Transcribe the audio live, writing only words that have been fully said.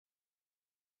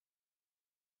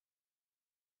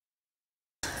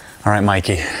All right,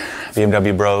 Mikey,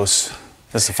 BMW bros.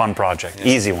 This is a fun project,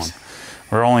 easy one.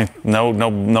 We're only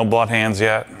no blood hands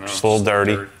yet. No, just a little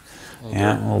dirty. A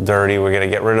little dirty. We're gonna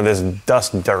get rid of this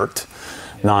dust dirt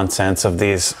nonsense of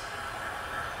these.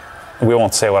 We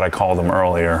won't say what I called them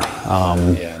earlier.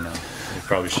 Yeah, no, you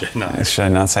probably should not. Should I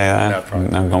not say that? No,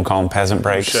 probably. I'm gonna call them peasant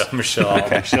brakes. Michelle,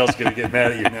 okay. Michelle's gonna get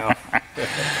mad at you now.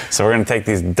 So we're gonna take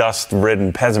these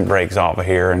dust-ridden peasant brakes off of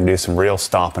here and do some real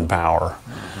stomping power.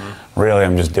 Really,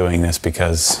 I'm just doing this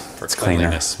because it's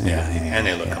cleaner. Yeah, and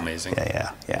they look amazing.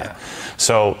 Yeah.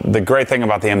 So the great thing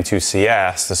about the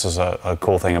M2CS, this is a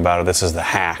cool thing about it. This is the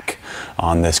hack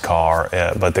on this car.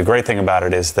 But the great thing about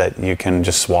it is that you can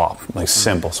just swap, like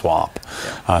simple swap.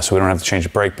 So we don't have to change the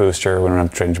brake booster. We don't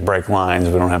have to change brake lines.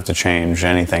 We don't have to change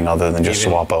anything other than just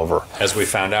swap over. As we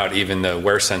found out, even the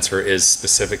wear sensor is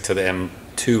specific to the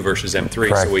M2 versus M3,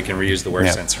 Correct. So we can reuse the wear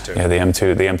sensor too. Yeah, the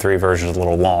M3 version is a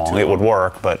little long. It would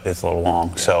work, but it's a little long.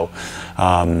 Yeah. So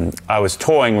I was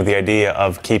toying with the idea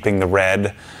of keeping the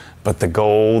red, but the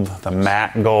gold, the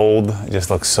matte gold, it just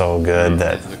looks so good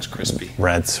that it looks crispy.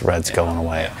 Red's going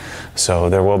away. Yeah. So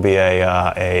there will be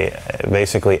a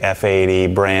basically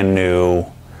F80 brand new.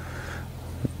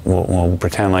 We'll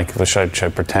pretend like, should I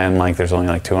pretend like there's only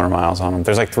like 200 miles on them?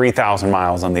 There's like 3,000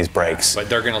 miles on these brakes. But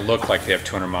they're going to look like they have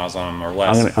 200 miles on them or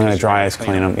less. I'm going to dry ice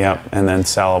clean them, and then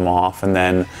sell them off. And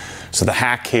then, so the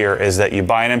hack here is that you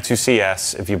buy an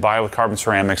M2CS. If you buy it with carbon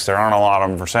ceramics, there aren't a lot of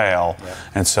them for sale. Yeah.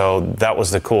 And so that was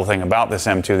the cool thing about this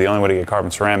M2. The only way to get carbon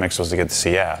ceramics was to get the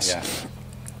CS. Yeah.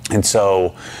 And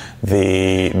so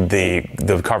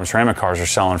the carbon ceramic cars are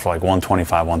selling for like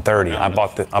 125, 130. I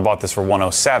bought this for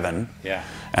 107. Yeah.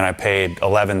 And I paid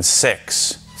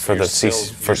 11.6 for the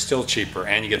you're still cheaper,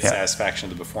 and you get the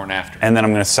satisfaction of the before and after. And then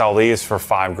I'm going to sell these for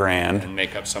 $5,000 and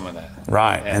make up some of that.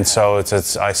 Right. And so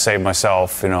I saved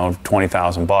myself,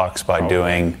 $20,000 by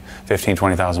doing 15,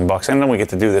 20,000 bucks, and then we get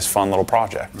to do this fun little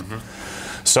project.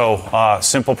 So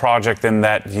simple project in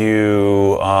that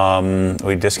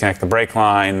we disconnect the brake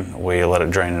line, we let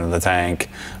it drain into the tank,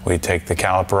 we take the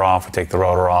caliper off, we take the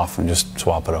rotor off, and just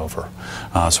swap it over.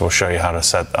 So we'll show you how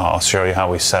to I'll show you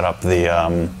how we set up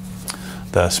the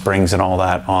springs and all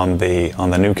that on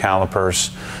the new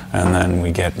calipers, and then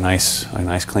we get a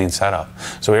nice clean setup.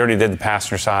 So we already did the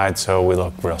passenger side, so we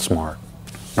look real smart.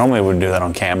 Normally we would do that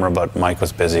on camera, but Mike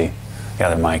was busy. The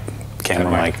other Mike,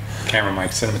 camera Mike. Camera Mike,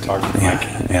 cinematographer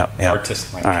Mike,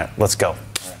 artist Mike. All right, let's go.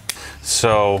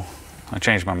 So I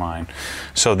changed my mind.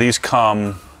 So these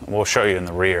come, we'll show you in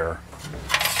the rear,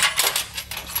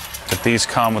 but these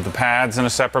come with the pads in a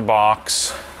separate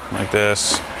box like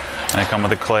this, and they come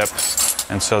with a clip.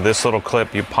 And so this little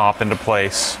clip you pop into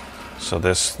place. So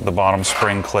the bottom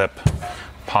spring clip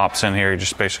pops in here. You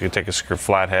just basically take a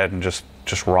flathead and just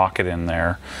rock it in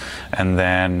there, and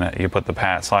then you put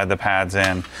slide the pads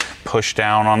in, push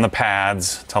down on the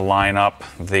pads to line up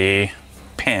the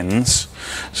pins.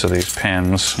 So these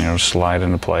pins, slide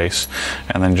into place,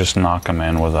 and then just knock them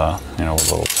in with a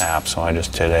little tap. So I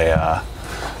just did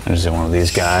one of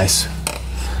these guys,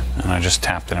 and I just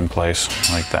tapped it in place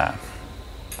like that.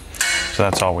 So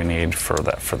that's all we need for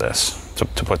this.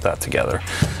 To put that together.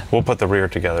 We'll put the rear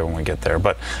together when we get there,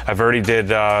 but I've already did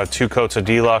 2 coats of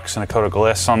Deluxe and a coat of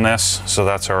Gliss on this, so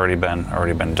that's already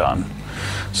been done.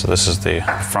 So this is the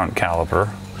front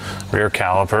caliper. Rear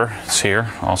caliper is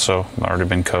here, also already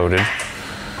been coated.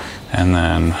 And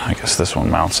then I guess this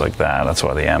one mounts like that. That's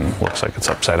why the M looks like it's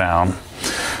upside down.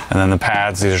 And then the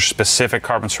pads, these are specific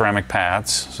carbon ceramic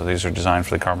pads. So these are designed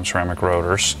for the carbon ceramic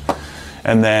rotors.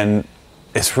 And then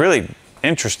it's really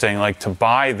interesting, like to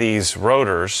buy these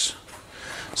rotors.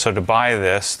 So to buy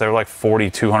this, they're like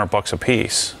 $4,200 a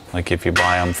piece. Like if you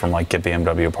buy them from like Get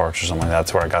BMW Parts or something,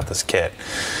 that's where I got this kit.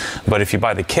 But if you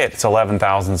buy the kit, it's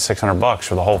 $11,600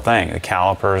 for the whole thing. The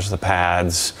calipers, the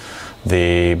pads,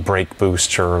 the brake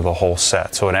booster, the whole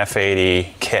set. So an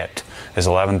F80 kit is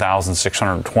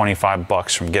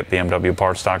 $11,625 from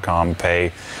GetBMWParts.com.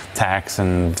 Pay tax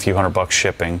and a few $100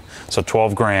 shipping. So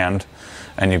 $12,000,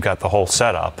 and you've got the whole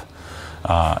setup.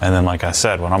 And then, like I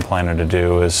said, what I'm planning to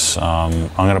do is I'm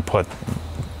going to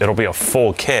it'll be a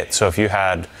full kit. So if you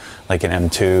had like an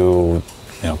M2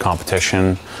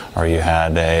 competition, or you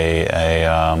had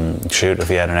if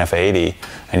you had an F80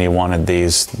 and you wanted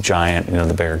these giant,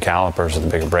 the bigger calipers or the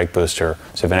bigger brake booster,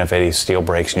 so if an F80 steel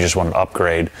brakes and you just wanted to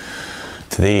upgrade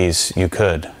to these, you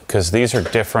could, because these are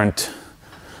different.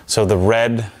 So the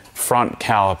red front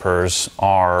calipers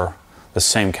are the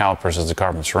same calipers as the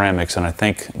carbon ceramics, and I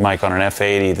think, Mike, on an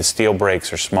F80, the steel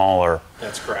brakes are smaller.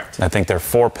 That's correct. I think they're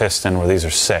 4-piston, where these are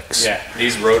 6. Yeah,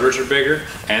 these rotors are bigger,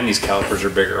 and these calipers are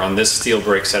bigger on this steel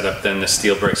brake setup than the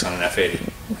steel brakes on an F80.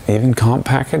 Even comp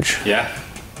package? Yeah.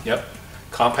 Yep.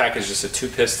 Compact is just a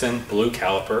 2-piston blue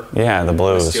caliper. Yeah, the With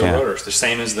blues. steel Yeah. rotors, the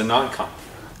same as the non-comp.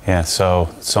 Yeah. So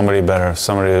somebody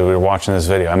who were watching this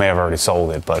video, I may have already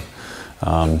sold it, but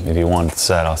if you want the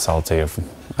set, I'll sell it to you.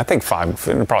 I think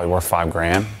probably worth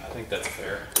 $5,000. I think that's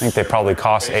fair. I think they probably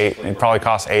cost $8. It probably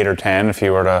cost $8 or $10 if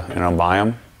you were to buy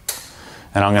them.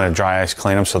 And I'm gonna dry ice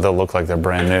clean them so they'll look like they're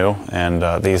brand new.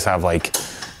 And these have like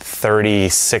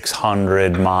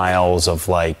 3,600 miles of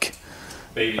like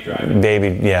Baby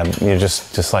driving. yeah, you're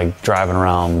just like driving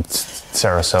around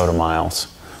Sarasota miles.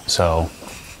 So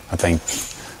I think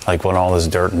like when all this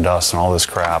dirt and dust and all this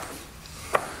crap,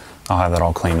 I'll have that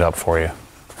all cleaned up for you.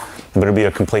 But it'll be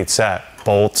a complete set,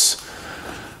 bolts,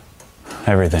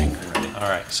 everything. All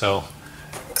right, so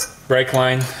brake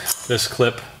line, this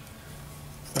clip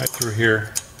right through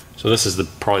here. So this is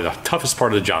probably the toughest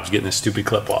part of the job, is getting this stupid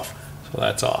clip off. So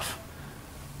that's off.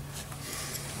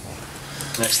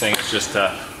 Next thing is just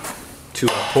to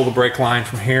pull the brake line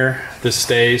from here. This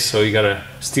stays, so you got a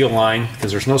steel line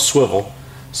because there's no swivel.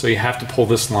 So you have to pull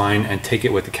this line and take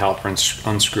it with the caliper and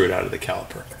unscrew it out of the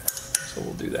caliper. So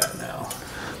we'll do that now.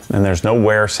 And there's no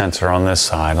wear sensor on this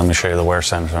side. Let me show you the wear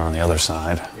sensor on the other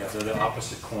side. Yeah, they're the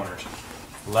opposite corners.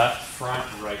 Left, front,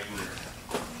 right, rear.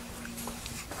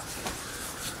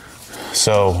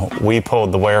 So we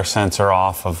pulled the wear sensor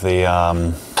off of the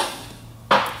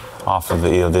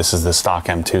this is the stock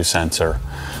M2 sensor,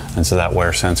 and so that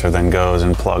wear sensor then goes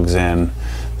and plugs in.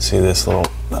 See that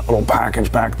little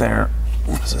package back there?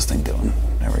 What is this thing doing?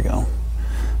 There we go.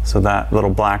 So that little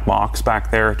black box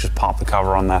back there, just pop the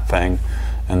cover on that thing,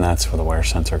 and that's where the wear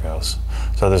sensor goes.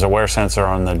 So there's a wear sensor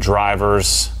on the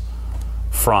driver's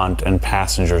front and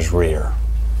passenger's rear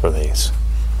for these.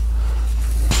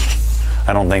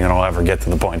 I don't think it'll ever get to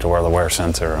the point to where the wear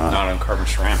sensor. Not on carbon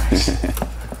ceramics.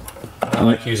 I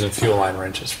like using fuel line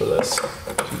wrenches for this.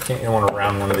 You don't want to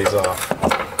round one of these off.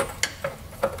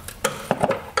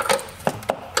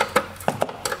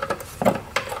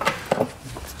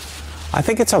 I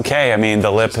think it's okay. I mean,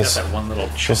 the lip is that one little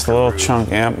just a little chunk.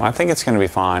 Yeah, I think it's going to be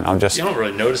fine. You don't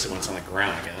really notice it when it's on the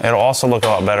ground again. It'll also look a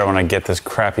lot better when I get this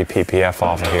crappy PPF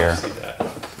off of here. See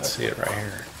that? See it right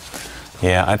here.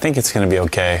 Yeah, I think it's going to be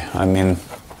okay. I mean,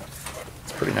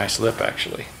 It's a pretty nice lip,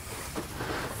 actually.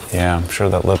 yeah, I'm sure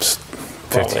that lip's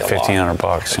Probably a lot,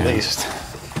 $1,500. At Yeah. least.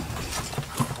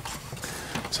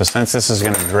 So since this is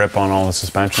going to drip on all the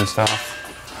suspension stuff,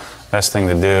 best thing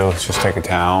to do is just take a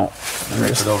towel.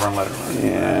 Drape it over and let it run.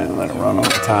 Yeah, let it run on the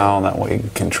towel. That way you can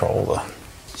control the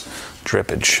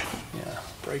drippage. Yeah,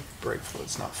 brake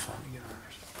fluid's not fun to get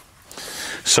under.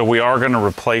 So we are going to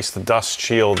replace the dust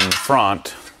shield in the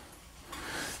front,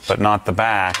 but not the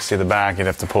back. See, the back, you'd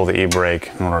have to pull the e-brake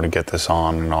in order to get this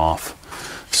on and off.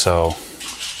 So,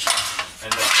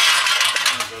 And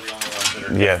those are the only ones that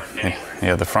are different anyway.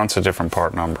 yeah, the front's a different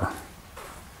part number.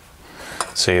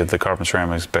 See, the carbon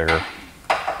ceramic's bigger,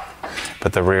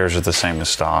 but the rears are the same as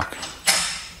stock.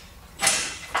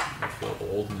 I feel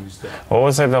old and used that. What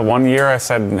was it? The one year I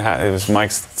said it was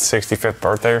Mike's 65th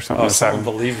birthday or something? Oh, someone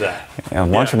believed that. Yeah, a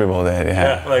bunch of people did.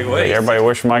 Yeah, Yeah, like, wait. Everybody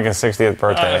wished Mike his 60th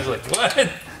birthday. I was like, what?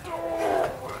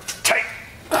 Tight.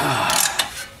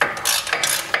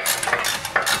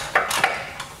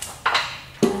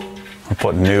 I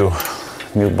put new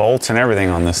bolts and everything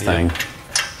on this thing.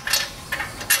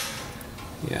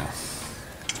 Yeah.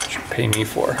 Should pay me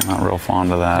for. Not real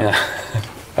fond of that. Yeah.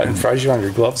 I'm surprised you don't have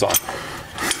your gloves on.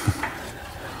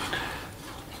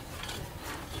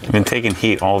 You've been taking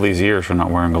heat all these years for not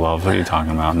wearing gloves. What are you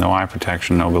talking about? No eye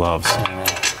protection, no gloves.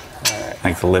 I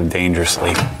like to live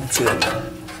dangerously. That's it. Okay.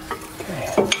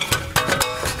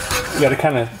 You gotta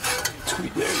kind of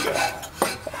tweak. There you go.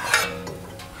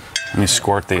 Let me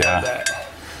squirt the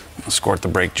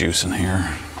That. brake juice in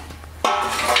here.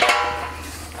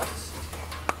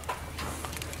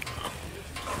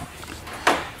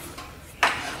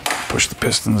 Push the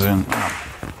pistons in.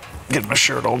 Get my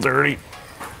shirt all dirty.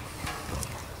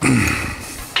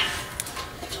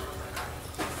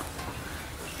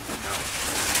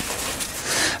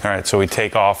 All right, so we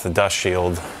take off the dust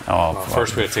shield.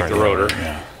 First we have to take the rotor.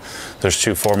 Yeah. There's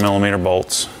two 4mm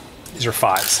bolts. These are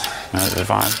 5s. Is it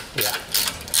fine? Yeah.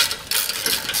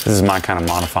 This is my kind of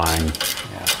modifying.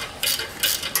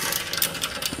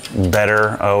 Yeah.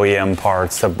 Better OEM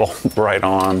parts that bolt right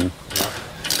on.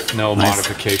 No Nice.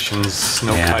 modifications,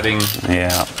 no Yeah. cutting.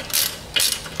 Yeah.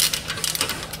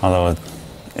 Although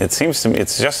it seems to me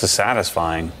it's just as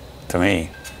satisfying to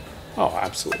me, Oh,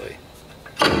 absolutely.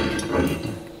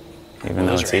 even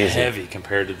though Those it's are easy. heavy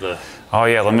compared to the. Oh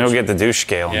yeah, let me go get the douche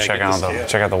scale and Yeah, check get out the scale.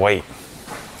 check out the weight.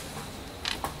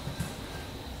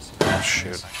 Oh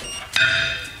shoot.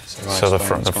 So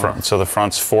the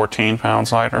front's 14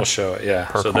 pounds lighter. We'll show it. Yeah.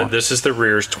 Per So car. this is the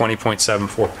rear's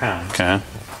 20.74 pounds. Okay.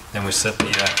 Then we set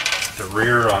the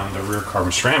rear on the rear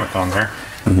carbon ceramic on there.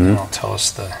 Mm-hmm. And it'll tell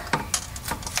us the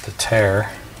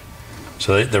tear.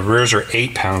 So the rears are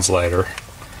 8 pounds lighter.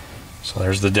 So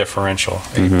there's the differential,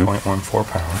 8.14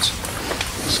 pounds.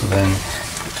 So then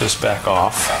put this back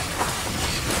off.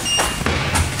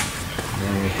 And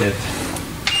then we hit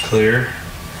clear.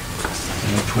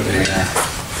 And we put a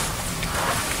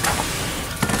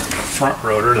front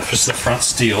rotor. This is the front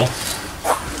steel.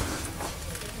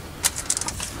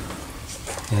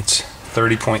 It's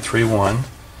 30.31.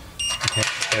 Hit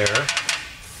tear.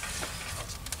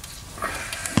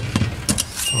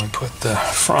 And we put the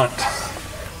front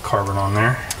carbon on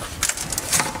there.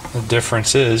 The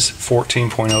difference is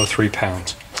 14.03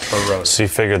 pounds per rotor. So you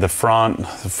figure the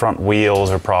front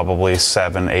wheels are probably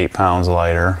 7-8 pounds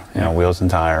lighter, you know, wheels and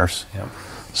tires. Yep.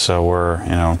 So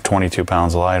we're 22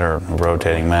 pounds lighter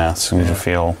rotating mass. And you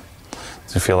feel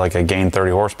like I gained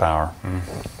 30 horsepower,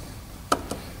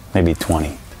 maybe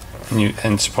 20.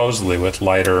 And supposedly with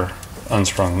lighter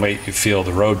unsprung weight, you feel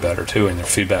the road better too, and the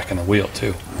feedback in the wheel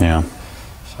too. Yeah.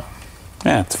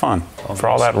 Yeah, it's fun. For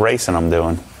all that racing I'm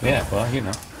doing. Yeah, well, you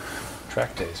know,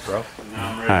 track days, bro.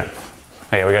 Now I'm ready. All right.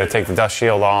 Hey, we got to take the dust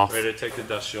shield off. Ready to take the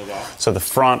dust shield off. So the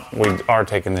front, we are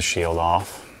taking the shield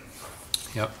off.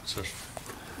 Yep. So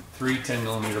 3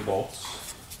 10mm bolts.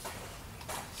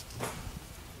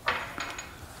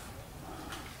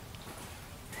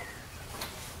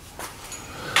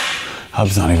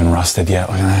 Hub's not even rusted yet.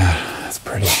 Look at that. That's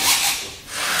pretty.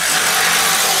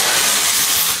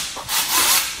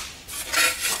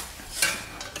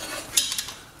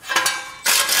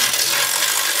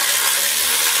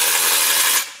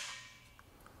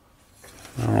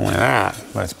 Not only that,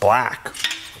 but it's black.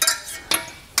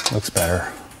 Looks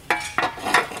better.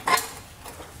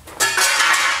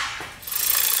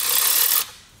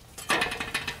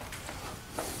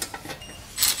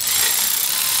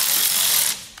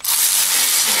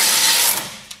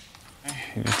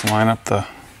 You just line up the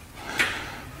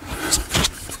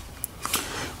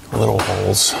little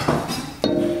holes.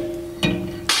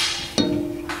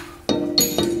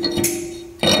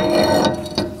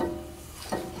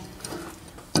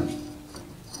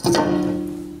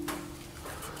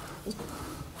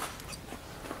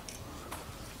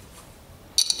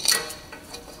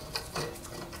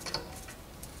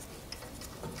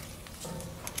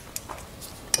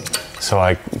 So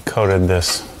I coated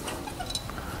this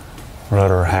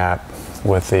rotor hat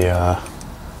with the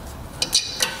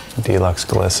Deluxe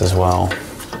Gliss as well.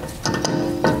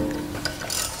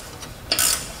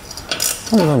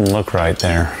 It doesn't look right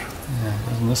there. Yeah,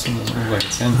 this one doesn't look like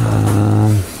it's in.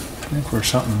 I think we're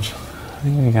something's. I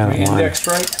think we got it indexed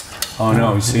right? Oh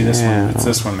no, you see this one? It's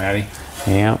this one, Maddie.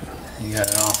 Yep. You got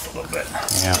it off a little bit.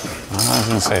 Yep. I was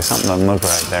gonna say something doesn't look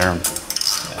right there.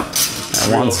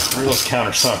 Real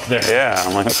countersunk there. Yeah,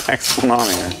 I'm like, what the heck's going on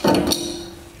here?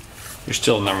 You're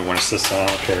still number one assistant. I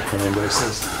don't care what anybody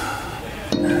says.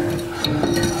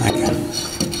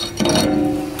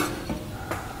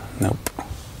 Nope.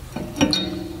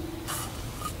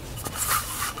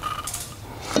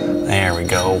 There we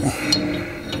go.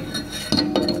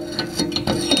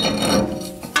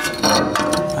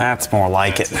 That's more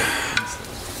like it.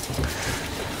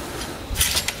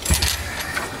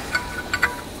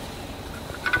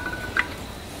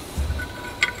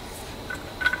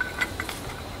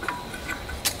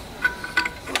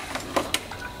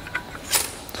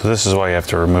 So this is why you have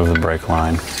to remove the brake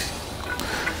line.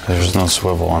 There's no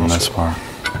swivel on this bar.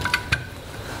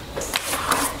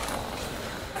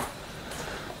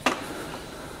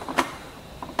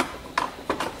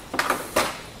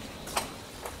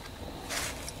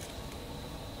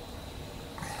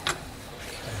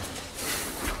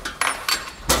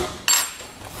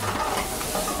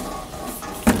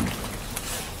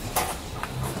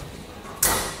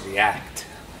 React.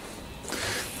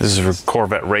 This is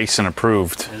Corvette Racing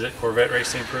approved. Is it Corvette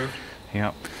Racing approved?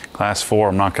 Yep. Class 4,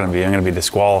 I'm going to be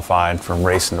disqualified from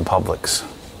racing the Publix.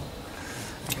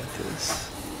 Got this.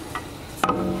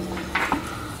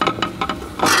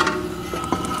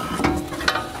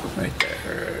 Right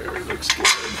there. Looks good.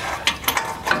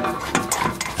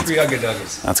 3 Ugga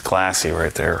Duggas. That's classy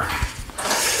right there.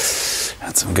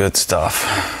 That's some good stuff.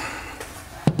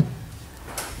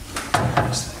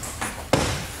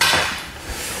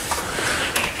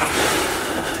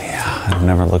 Yeah, I've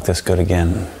never looked this good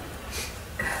again.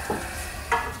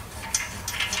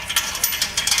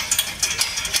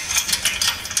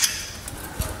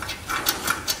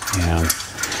 Yeah,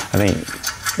 I think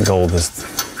gold is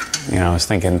You know, I was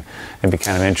thinking it'd be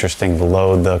kind of interesting to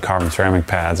load the carbon ceramic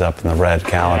pads up in the red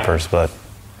calipers, but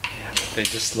they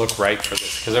just look right for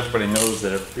this because everybody knows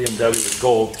that a BMW with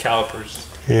gold calipers.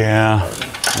 yeah,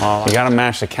 well, you got to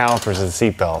match the calipers to the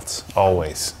seat belts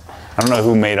always. I don't know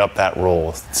who made up that rule.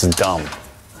 It's dumb.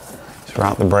 So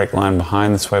route the brake line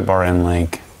behind the sway bar end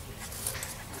link.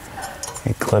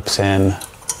 It clips in.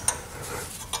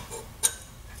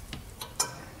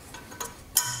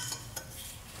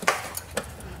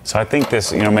 So I think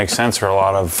this, makes sense for a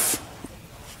lot of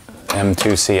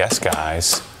M2CS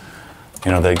guys.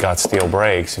 They got steel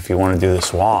brakes. If you want to do the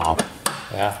swap,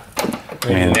 yeah. I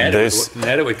mean, net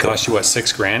it would cost you what,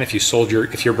 $6,000 if you sold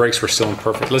if your brakes were still in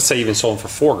perfect. Let's say you even sold them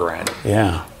for $4,000.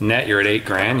 Yeah. Net, you're at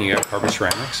 $8,000. You got carbon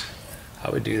ceramics. I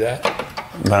would do that.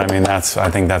 But I mean, I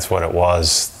think that's what it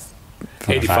was.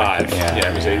 85. Yeah,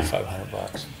 it was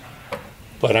 $8,500.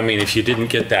 But I mean, if you didn't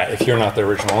get that, if you're not the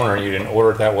original owner, you didn't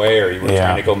order it that way, or you were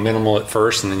trying to go minimal at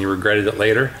first and then you regretted it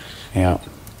later. Yeah.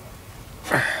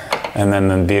 And then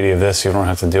the beauty of this, you don't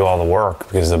have to do all the work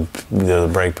because the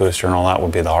brake booster and all that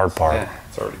would be the hard part. Yeah,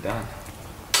 it's already done.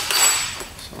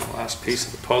 So the last piece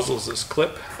of the puzzle is this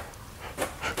clip.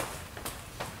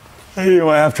 Hey,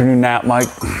 my afternoon nap, Mike.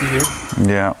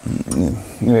 Yeah.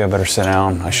 Maybe I better sit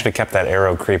down. I should have kept that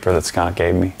arrow creeper that Scott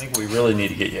gave me. I think we really need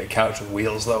to get you a couch with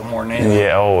wheels, though, more than anything.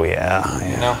 Yeah. Oh, yeah.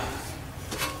 You know.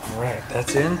 All right,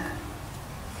 that's in.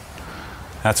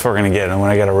 That's what we're gonna get. And when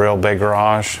I get a real big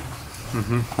garage,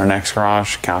 our next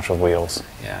garage, couch with wheels.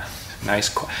 Yeah.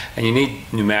 Nice. And you need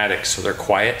pneumatics so they're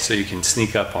quiet, so you can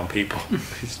sneak up on people.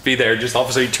 Just be there. Just all of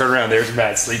a sudden you turn around. There's a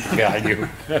man sleeping behind you.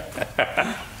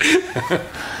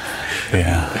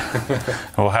 Yeah.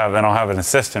 I'll have an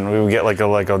assistant. We would get like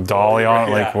a dolly on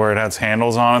it, like where it has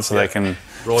handles on it, so they can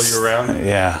roll you around.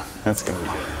 Yeah, that's gonna be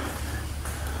good.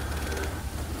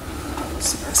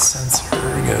 So the sensor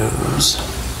goes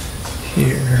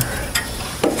here,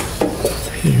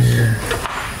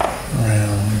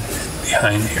 around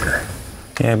behind here.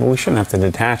 Yeah, but we shouldn't have to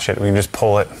detach it. We can just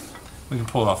pull it. We can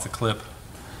pull it off the clip.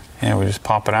 Yeah, we just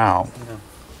pop it out. Yeah.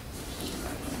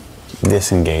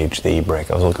 Disengage the e-brake.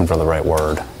 I was looking for the right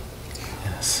word.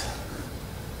 Yes.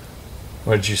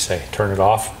 What did you say? Turn it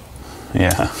off?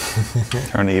 Yeah.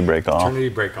 Turn the e-brake off. Turn the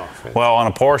e-brake off. Right? Well, on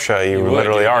a Porsche, you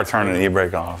literally are turning the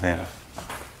e-brake off. Yeah.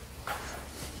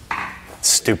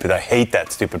 Stupid. I hate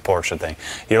that stupid Porsche thing.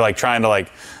 You're like trying to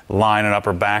like line it up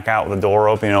or back out with the door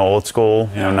open, old school,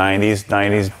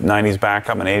 90s back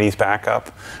up and 80s back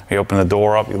up. You open the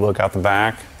door up, you look out the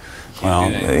back. Well,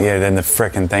 yeah, then the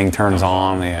frickin' thing turns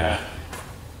on. Yeah.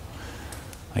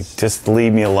 Like, just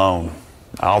leave me alone.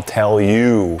 I'll tell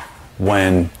you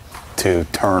when to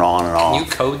turn on and off. Can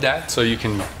you code that so you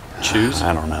can choose?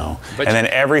 I don't know. And then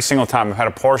every single time, I've had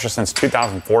a Porsche since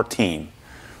 2014.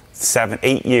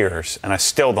 8 years, and I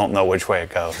still don't know which way it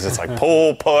goes. It's like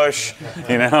pull, push,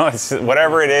 it's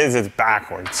whatever it is, it's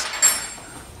backwards.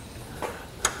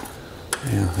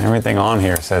 Yeah, everything on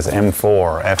here says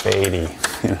M4, F80,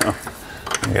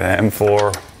 You got an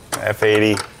M4,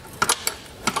 F80,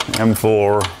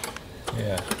 M4.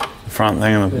 Yeah. Front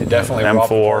thing of the definitely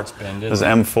M4. There's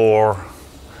M4.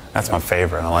 That's my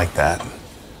favorite. I like that.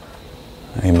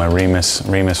 I need my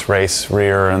Remus race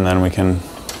rear, and then we can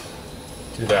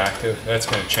do the active. That's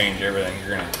going to change everything.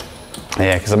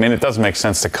 Yeah, because I mean, it doesn't make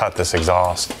sense to cut this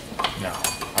exhaust. No,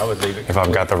 I would leave it. If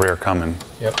I've got the rear coming.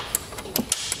 Yep.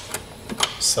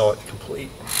 Sell it complete.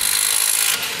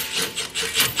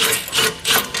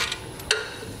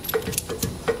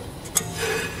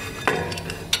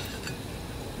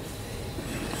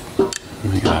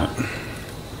 I got it.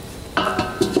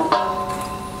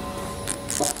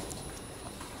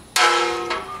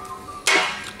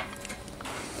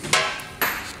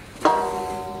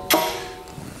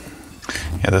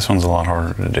 Yeah, this one's a lot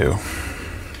harder to do.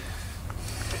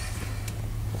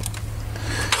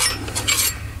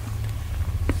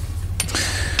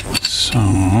 So,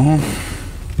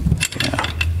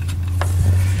 yeah.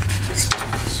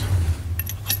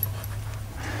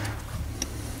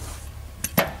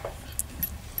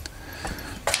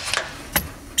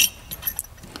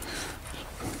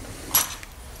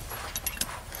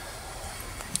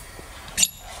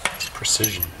 It's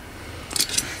precision.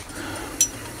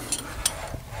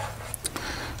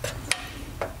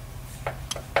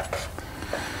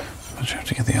 But you have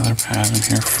to get the other pad in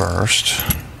here first.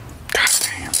 God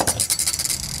damn.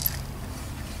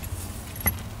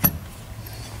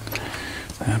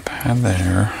 That pad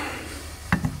there.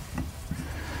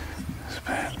 This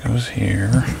pad goes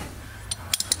here.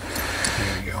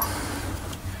 There we go.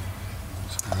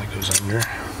 So that goes under.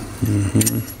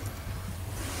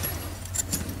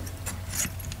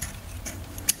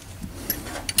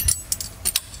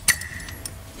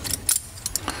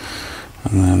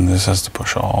 And then this has to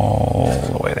push all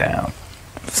the way down.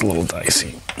 It's a little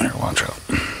dicey. Here, watch out.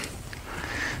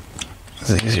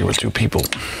 It's easier with 2 people.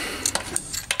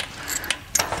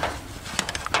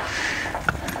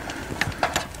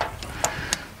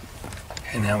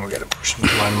 And now we gotta push them,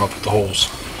 line them up with the holes.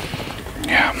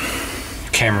 Yeah.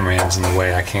 Cameraman's in the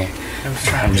way, I can't.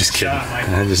 I'm just kidding. I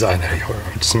know you are.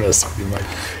 I'm just messing with you,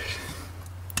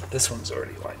 Mike. This one's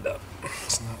already lined up.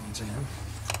 So that one's in.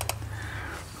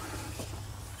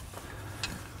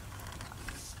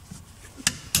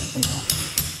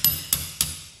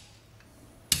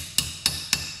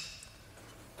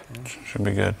 Should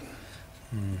be good.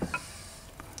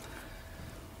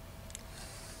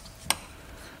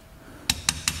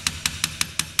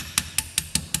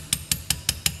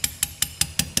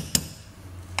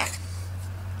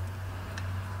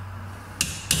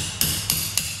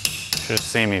 Should have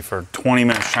seen me for 20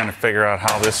 minutes trying to figure out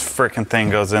how this freaking thing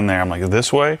goes in there. I'm like,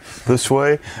 this way, this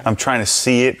way. I'm trying to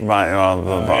see it. It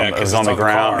was on the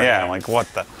ground. Car, yeah, I'm like, what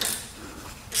the?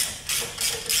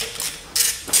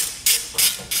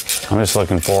 I'm just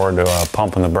looking forward to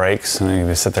pumping the brakes and you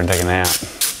just sit there and take a nap.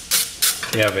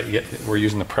 Yeah, but we're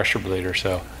using the pressure bleeder,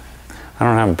 so. I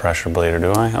don't have a pressure bleeder,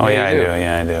 do I? Oh, yeah, I do.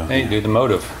 Yeah, I do. Hey, you do the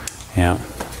motive. Yeah.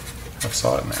 I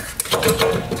saw it in there.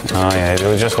 Oh, yeah,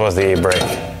 it just was the E-brake.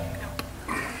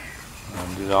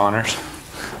 Do the honors.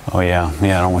 Oh, yeah.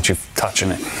 Yeah, I don't want you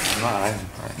touching it. I'm not.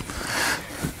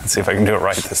 Let's see if I can do it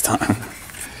right this time.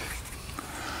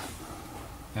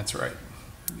 That's right.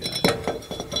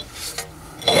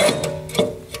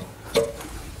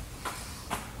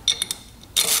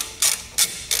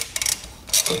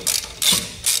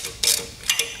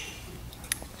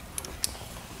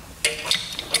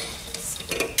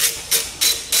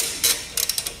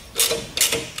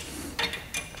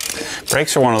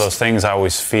 Brakes are one of those things I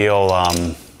always feel,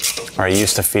 or I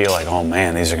used to feel like, oh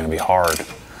man, these are going to be hard.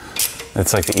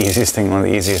 It's like the easiest thing, one of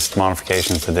the easiest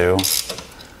modifications to do.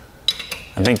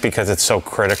 I think because it's so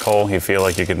critical, you feel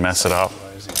like you could mess it up.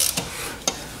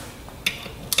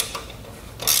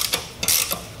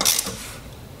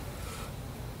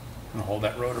 Hold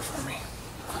that rotor for me.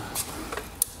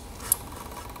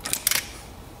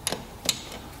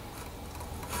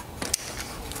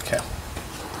 Okay.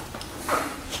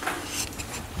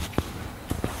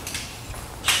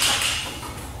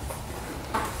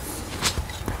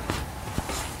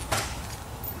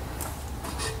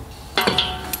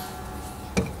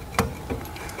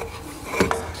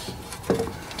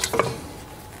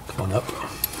 Come on up.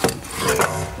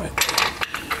 Right.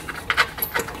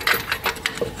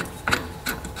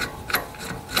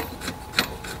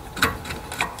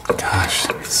 Gosh,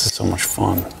 this is so much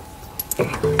fun.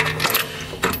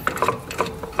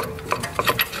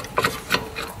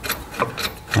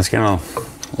 I was gonna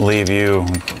leave you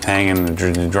hanging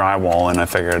the drywall, and I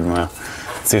figured, well,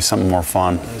 let's do something more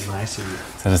fun. That was nice of you.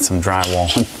 So I did some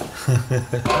drywalling.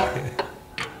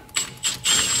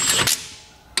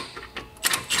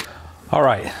 All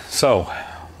right, so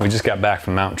we just got back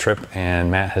from mountain trip,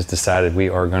 and Matt has decided we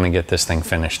are going to get this thing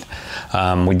finished.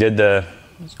 We did the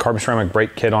carbon ceramic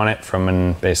brake kit on it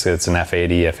from basically it's an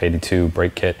F80, F82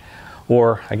 brake kit,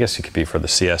 or I guess it could be for the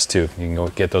CS too. You can go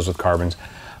get those with carbons.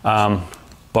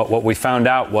 But what we found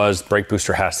out was the brake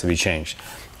booster has to be changed.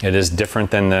 It is different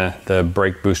than the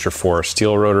brake booster for a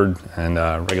steel rotored and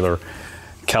regular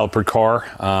calipered car.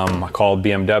 I called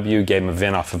BMW, gave them a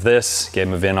VIN off of this, gave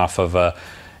them a VIN off of a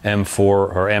M4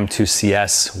 or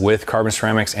M2CS with carbon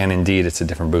ceramics, and indeed it's a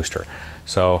different booster.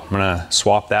 So I'm gonna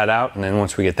swap that out, and then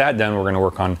once we get that done, we're gonna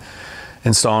work on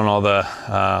installing all the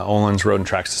Öhlins road and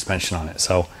track suspension on it.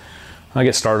 So I'll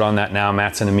get started on that now.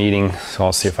 Matt's in a meeting, so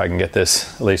I'll see if I can get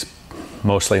this at least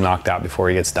mostly knocked out before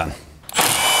he gets done.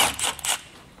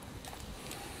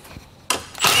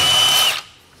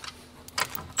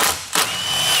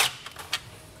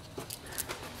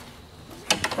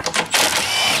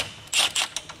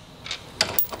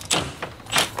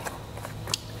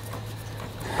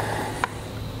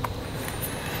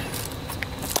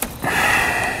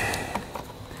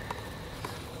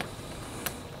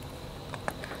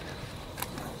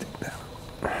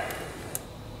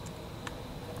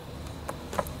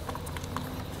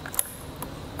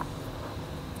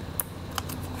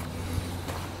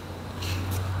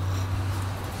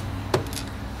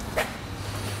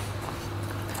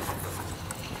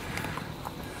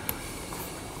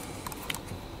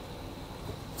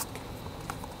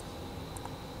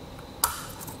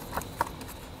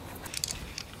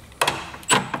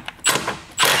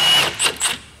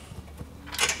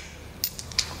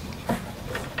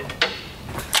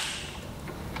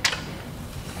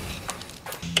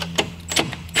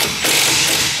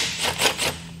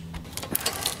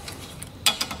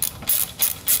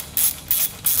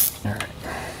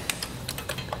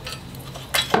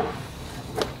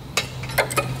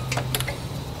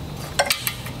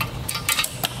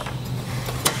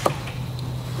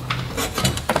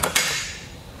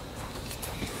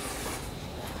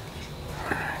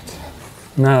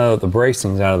 Now that the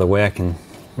bracing's out of the way, I can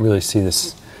really see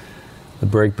the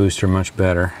brake booster much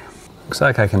better. Looks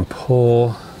like I can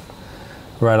pull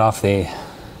right off the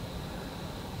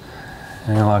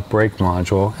analog brake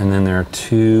module, and then there are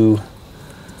two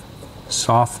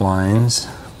soft lines,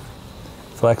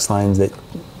 flex lines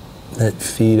that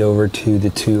feed over to the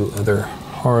two other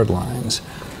hard lines.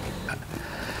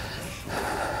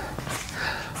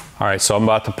 All right, so I'm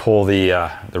about to pull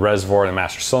the reservoir and the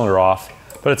master cylinder off,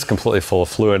 but it's completely full of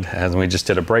fluid, and we just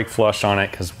did a brake flush on it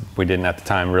because we didn't at the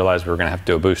time realize we were gonna have to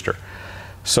do a booster.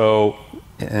 So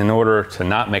in order to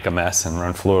not make a mess and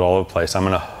run fluid all over the place, I'm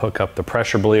gonna hook up the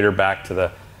pressure bleeder back to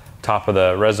the top of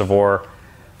the reservoir,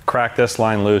 crack this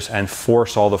line loose, and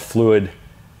force all the fluid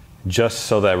just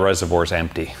so that reservoir is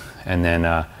empty. And then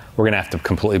we're gonna have to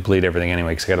completely bleed everything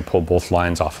anyway because I gotta pull both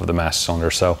lines off of the master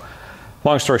cylinder. So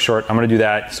long story short, I'm gonna do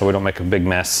that so we don't make a big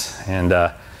mess, and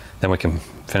then we can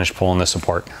finish pulling this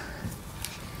apart.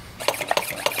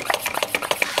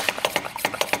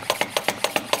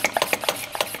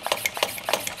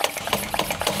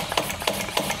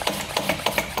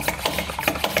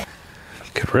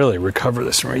 Could really recover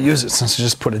this and reuse it since I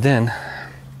just put it in.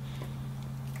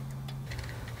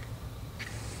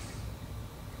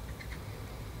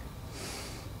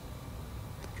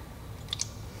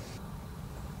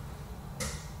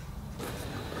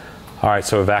 All right,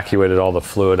 so evacuated all the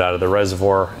fluid out of the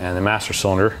reservoir and the master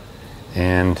cylinder,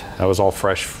 and that was all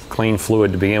fresh, clean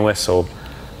fluid to begin with, so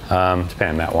depending on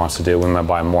what Matt wants to do, we might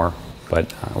buy more,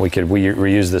 but we could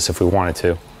reuse this if we wanted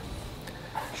to.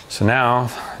 So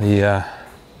now, can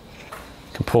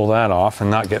pull that off and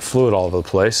not get fluid all over the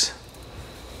place.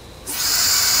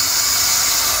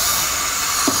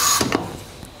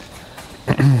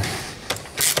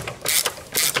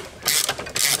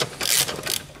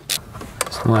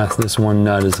 This one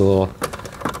nut is a little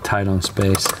tight on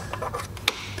space.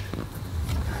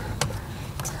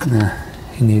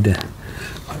 You need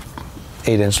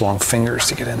 8-inch long fingers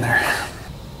to get in there.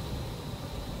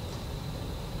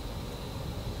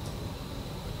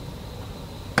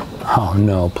 Oh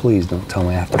no, please don't tell me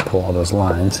I have to pull all those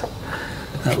lines.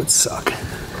 That would suck.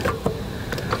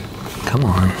 Come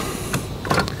on.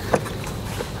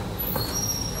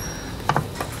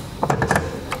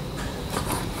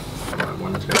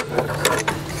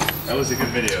 That was a good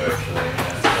video, actually.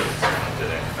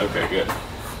 Yeah, okay, good.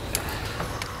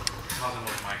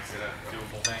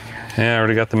 Yeah, I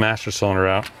already got the master cylinder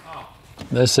out. Oh.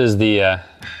 This is the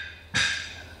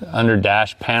under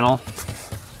dash panel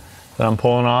that I'm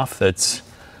pulling off. That's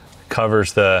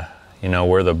covers the,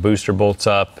 where the booster bolts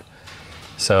up.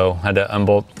 So I had to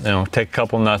unbolt, take a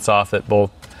couple nuts off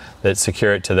that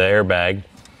secure it to the airbag,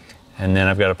 and then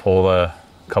I've got to pull a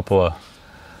couple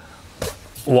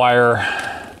of wire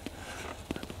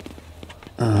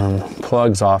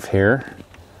plugs off here.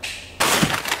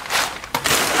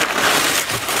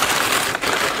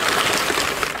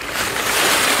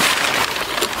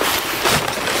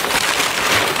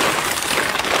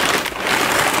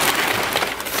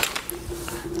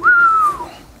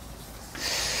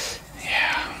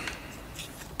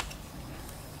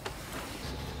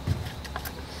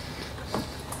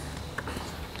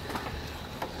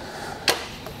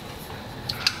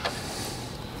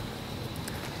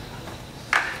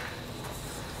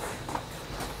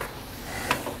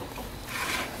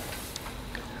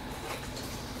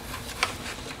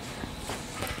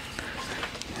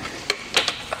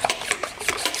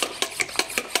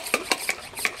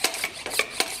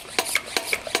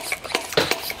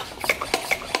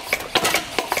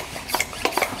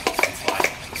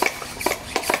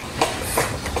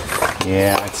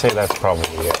 Yeah, I'd say that's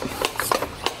probably it.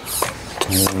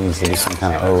 Maybe there needs to be some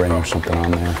kind of O-ring or something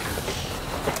on there.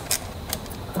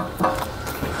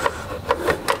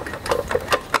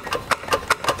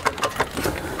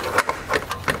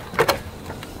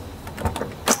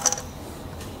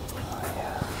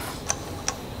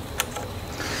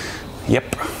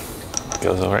 Yep,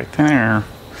 goes right there.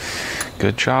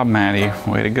 Good job, Maddie.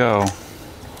 Way to go.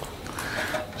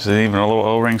 There's even a little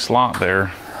O-ring slot there.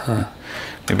 Huh.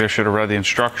 Maybe I should have read the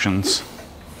instructions.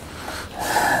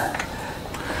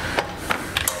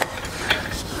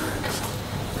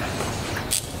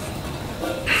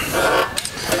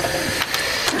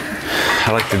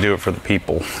 I like to do it for the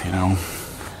people,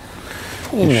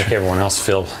 You make everyone else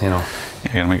feel, You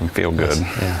gotta make them feel good.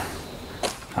 Yeah.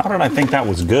 How did I think that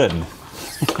was good?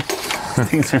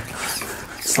 Things are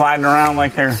sliding around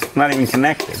like they're not even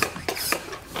connected.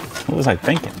 What was I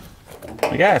thinking?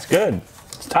 Like, yeah, it's good.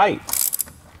 It's tight.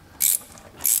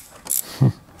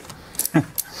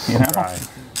 Try.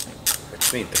 What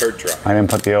do you mean, third try? I didn't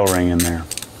put the O-ring in there.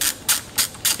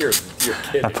 You're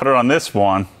kidding. I put it on this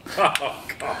one. Oh,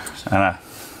 gosh. And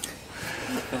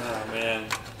Oh, man.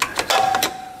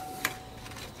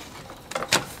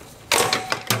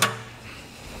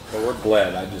 Well, we're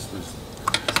bled. I just was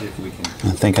see if we can.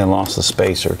 I think I lost the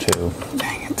spacer too.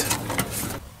 Dang it.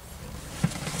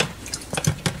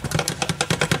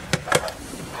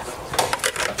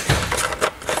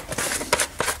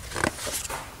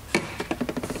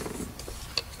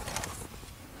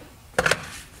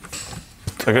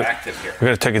 Active here. We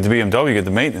got to take it to BMW, get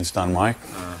the maintenance done, Mike.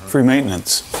 Free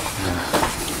maintenance.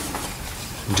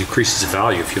 It decreases the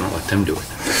value if you don't let them do it.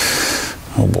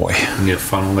 Oh boy. You need a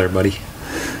funnel there, buddy.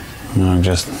 No, I'm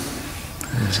just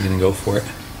gonna go for it. I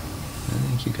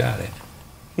think you got it.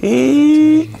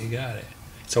 You got it.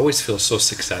 It always feels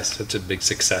such a big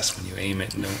success when you aim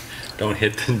it and don't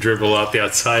hit the dribble out the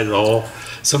outside of the hole.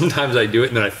 Sometimes I do it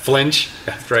and then I flinch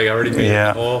after I already made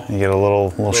the hole. You get a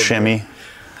little shimmy.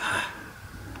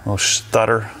 A little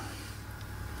stutter.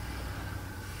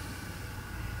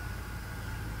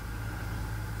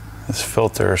 This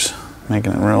filter's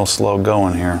making it real slow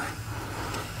going here.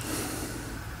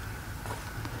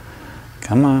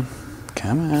 Come on,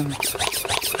 come on.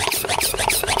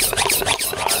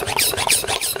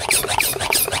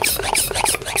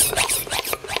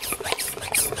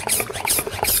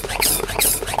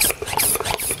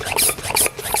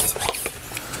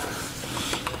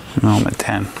 No, I'm at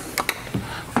 10.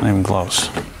 Not even close.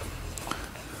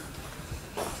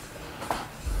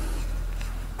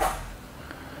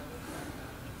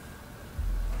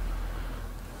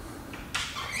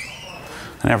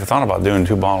 I never thought about doing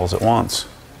 2 bottles at once.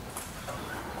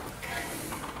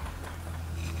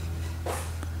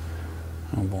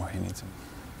 Oh boy, he needs them.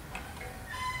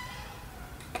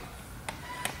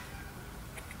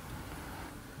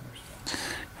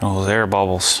 All those air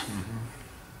bubbles.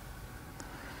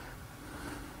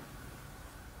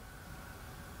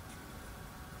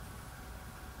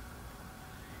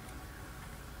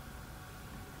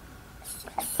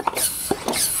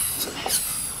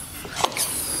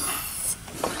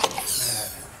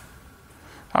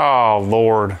 Oh,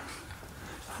 Lord.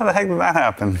 How the heck did that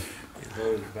happen?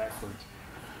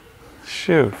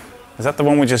 Shoot. Is that the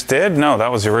one we just did? No, that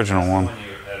was the original one.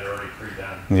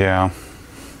 Yeah.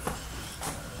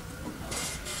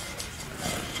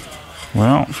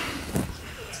 Well.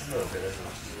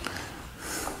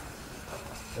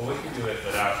 Well, we can do it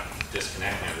without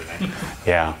disconnecting everything.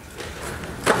 Yeah.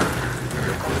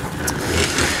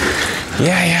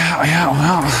 Yeah,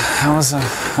 well,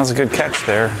 that was a good catch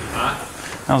there. Huh?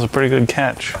 That was a pretty good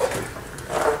catch.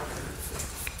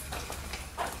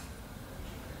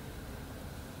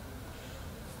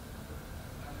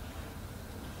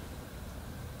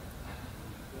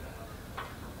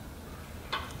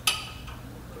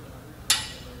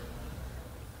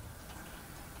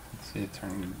 See it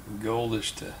turning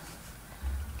goldish to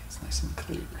it's nice and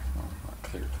clear. Well, not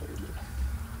clear, but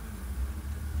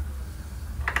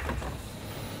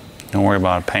Don't worry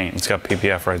about paint. It's got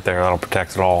PPF right there. That'll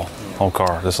protect it all. Whole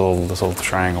car. This little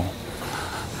triangle.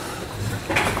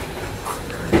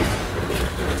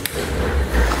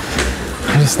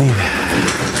 I just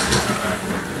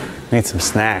need some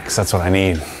snacks. That's what I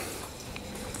need.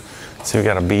 So we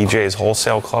got a BJ's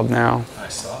Wholesale Club now. I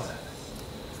saw that.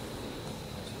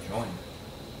 Join.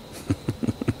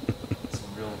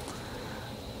 Some real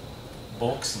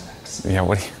bulk snacks.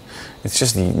 Yeah, it's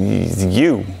just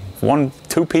you.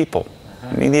 2 people.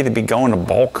 You need to be going to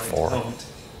bulk for. Don't.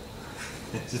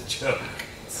 It's a joke.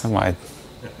 It's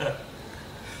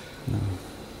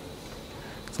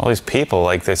all these people,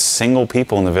 like there's single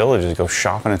people in the villages go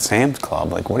shopping at Sam's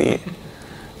Club. Like, what are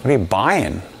you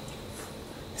buying?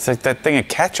 It's like that thing of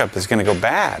ketchup is going to go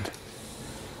bad.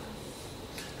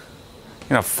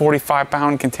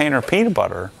 45-pound container of peanut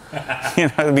butter.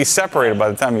 It'll be separated by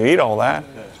the time you eat all that.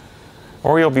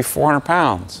 Or you'll be 400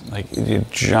 pounds. Like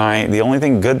giant. The only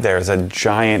thing good there is a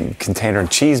giant container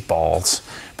of cheese balls.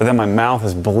 But then my mouth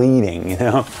is bleeding.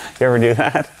 You ever do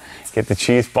that? Get the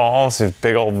cheese balls, this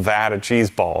big old vat of cheese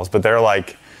balls. But they're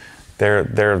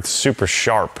super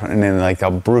sharp, and then like the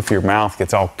roof of your mouth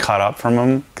gets all cut up from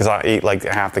them because I eat like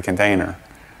half the container.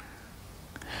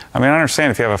 I mean, I understand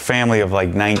if you have a family of like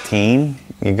 19,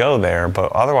 you go there.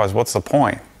 But otherwise, what's the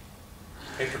point?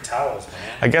 Paper towels, man.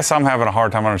 I guess I'm having a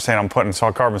hard time understanding. I'm putting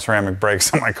carbon ceramic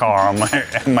brakes on my car on my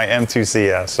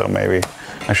M2CS, so maybe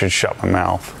I should shut my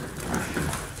mouth.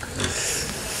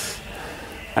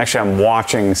 Actually, I'm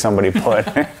watching somebody put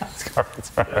carbon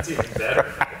ceramic. That's even better.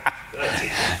 That's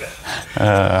even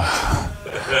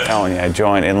better. Telling you, I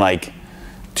joined in like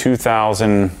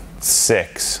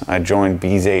 2006. I joined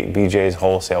BJ's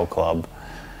Wholesale Club,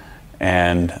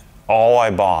 and all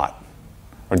I bought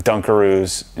were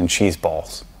Dunkaroos and cheese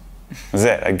balls. That's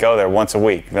it. I'd go there once a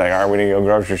week. Be like, all right, we're gonna go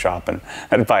grocery shopping.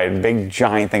 I'd buy a big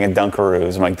giant thing of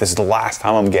Dunkaroos. I'm like, this is the last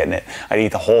time I'm getting it. I'd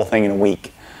eat the whole thing in a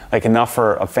week. Like enough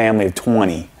for a family of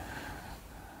 20.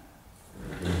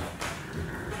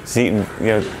 Just eating,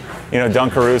 you know,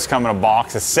 Dunkaroos come in a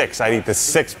box of 6. I'd eat the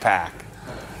 6-pack.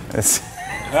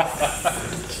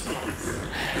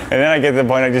 And then I get to the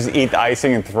point I just eat the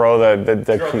icing and throw the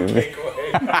cake away.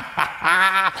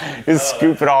 Just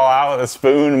scoop it all out with a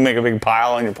spoon and make a big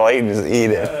pile on your plate and just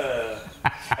eat it.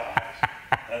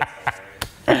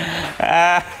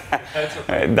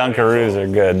 Dunkaroos are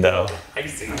good though.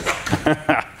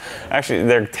 Actually,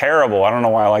 they're terrible. I don't know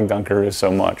why I like Dunkaroos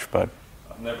so much, but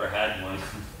I've never had one.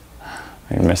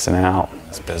 you're missing out.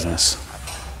 It's business.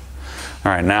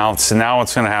 All right, now what's going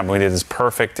to happen? We did this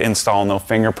perfect install, no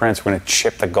fingerprints. We're going to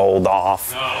chip the gold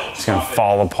off. No, it's going to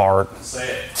fall apart.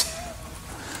 Say it.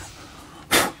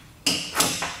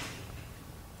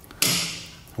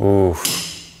 Ooh,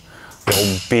 the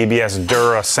old BBS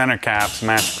Dura center caps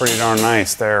match pretty darn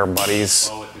nice there, buddies.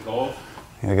 Oh, with the gold?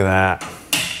 Look at that.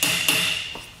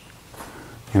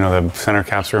 You know the center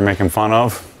caps we were making fun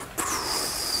of?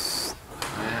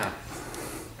 Yeah.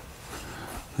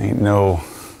 Ain't no...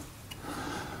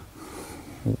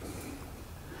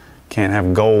 Can't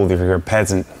have gold if you're a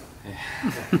peasant.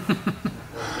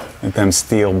 Like them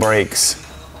steel brakes.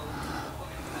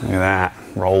 Look at that,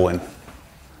 rolling.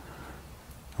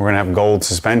 We're gonna have gold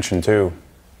suspension too.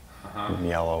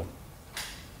 Yellow.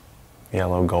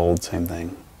 Yellow, gold, same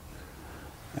thing.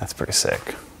 That's pretty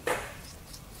sick.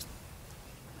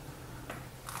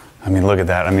 I mean, look at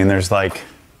that. I mean, there's like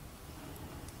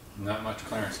not much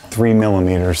clearance. 3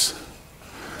 millimeters.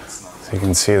 So you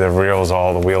can see the wheels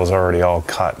already all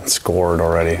cut and scored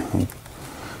already.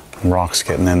 Rock's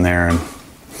getting in there and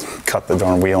cut the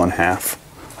darn wheel in half.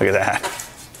 Look at that.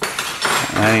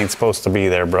 That ain't supposed to be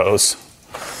there, bros.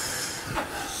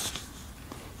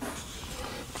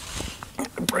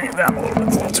 Bring it down a little bit.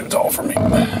 It's a little too tall for me.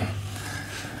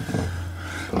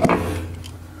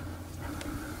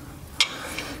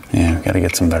 Yeah, we've got to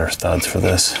get some better studs for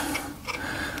this.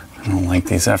 I don't like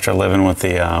these. After living with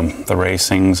the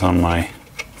racings on my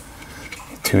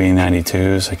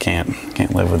 2E92s, I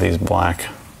can't live with these black,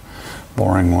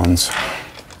 boring ones.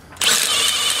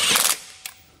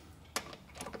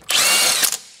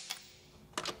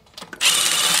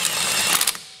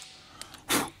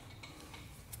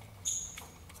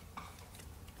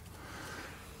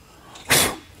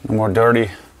 No more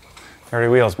dirty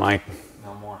wheels, Mike.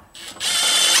 No more.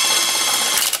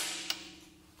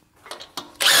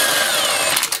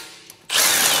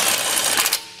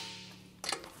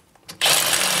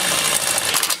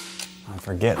 I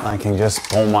forget I can just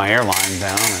pull my airline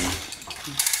down and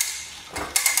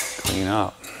clean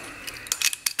up.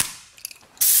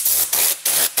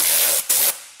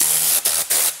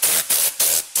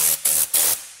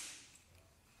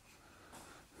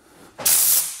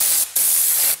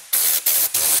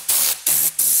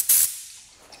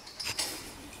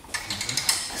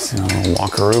 So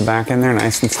walkaroo back in there,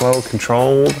 nice and slow,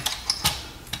 controlled.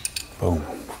 Boom.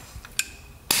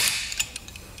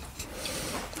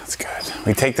 That's good.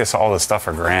 We take all this stuff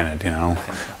for granted, you know,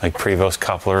 like Prevost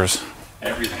couplers.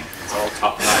 Everything. It's all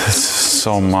top notch.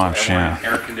 So much, yeah.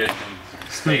 Air conditioning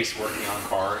space working on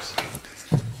cars.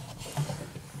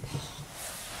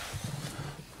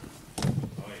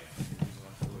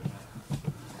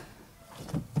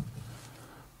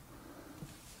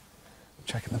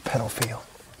 Checking the pedal feel.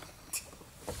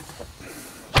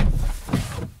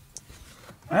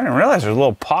 I didn't realize there's a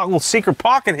little secret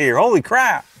pocket here. Holy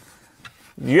crap.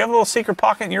 Do you have a little secret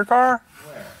pocket in your car?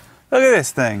 Where? Look at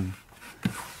this thing.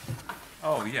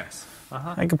 Oh, yes.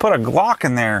 I could put a Glock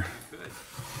in there. Good.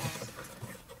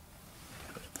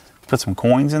 Put some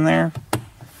coins in there. A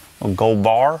little gold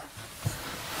bar.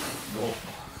 Gold.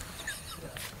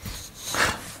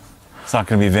 It's not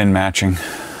going to be VIN matching.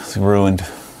 It's ruined.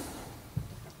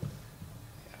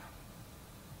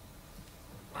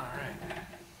 All right.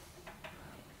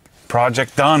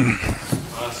 Project done.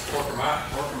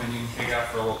 Torque them and you can take out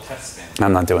for a little test stand.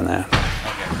 I'm not doing that.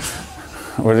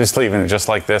 Okay. We're just leaving it just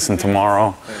like this, and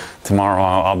tomorrow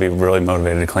I'll be really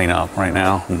motivated to clean up. Right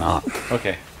now, I'm not.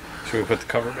 Okay. Should we put the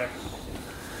cover back?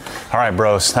 All right,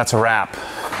 bros, that's a wrap.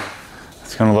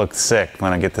 It's gonna look sick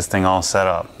when I get this thing all set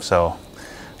up. So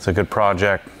it's a good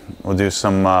project. We'll do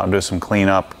some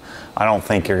cleanup. I don't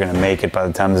think you're gonna make it by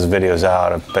the time this video's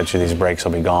out. I bet you these brakes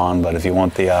will be gone. But if you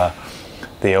want the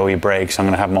OE brakes, I'm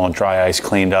gonna have them all dry ice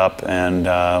cleaned up, and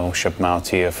we'll ship them out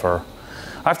to you for.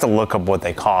 I have to look up what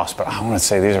they cost, but I want to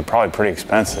say these are probably pretty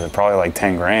expensive. They're probably like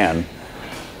 10 grand.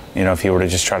 you know, if you were to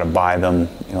just try to buy them,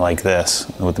 you know, like this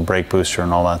with the brake booster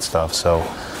and all that stuff. So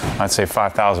I'd say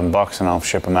 $5,000 and I'll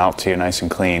ship them out to you nice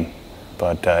and clean.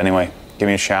 But anyway, give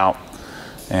me a shout,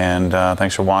 and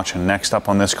thanks for watching. Next up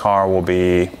on this car will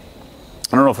be,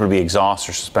 I don't know if it'll be exhaust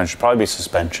or suspension, probably be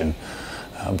suspension.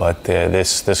 But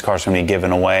this car's going to be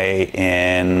given away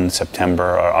in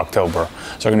September or October.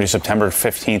 So we're going to do September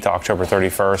 15th, October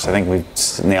 31st. I think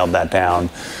we've nailed that down,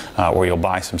 where you'll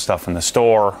buy some stuff in the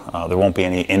store. There won't be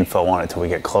any info on it till we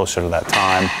get closer to that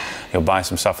time. You'll buy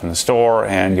some stuff in the store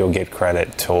and you'll get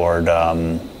credit toward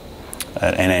an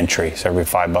entry. So every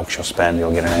 $5 you'll spend,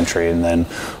 you'll get an entry. And then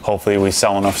hopefully we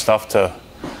sell enough stuff to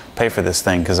pay for this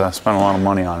thing, because I spent a lot of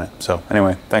money on it. So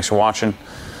anyway, thanks for watching.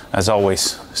 As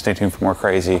always, stay tuned for more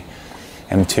crazy.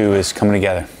 M2 is coming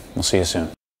together. We'll see you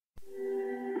soon.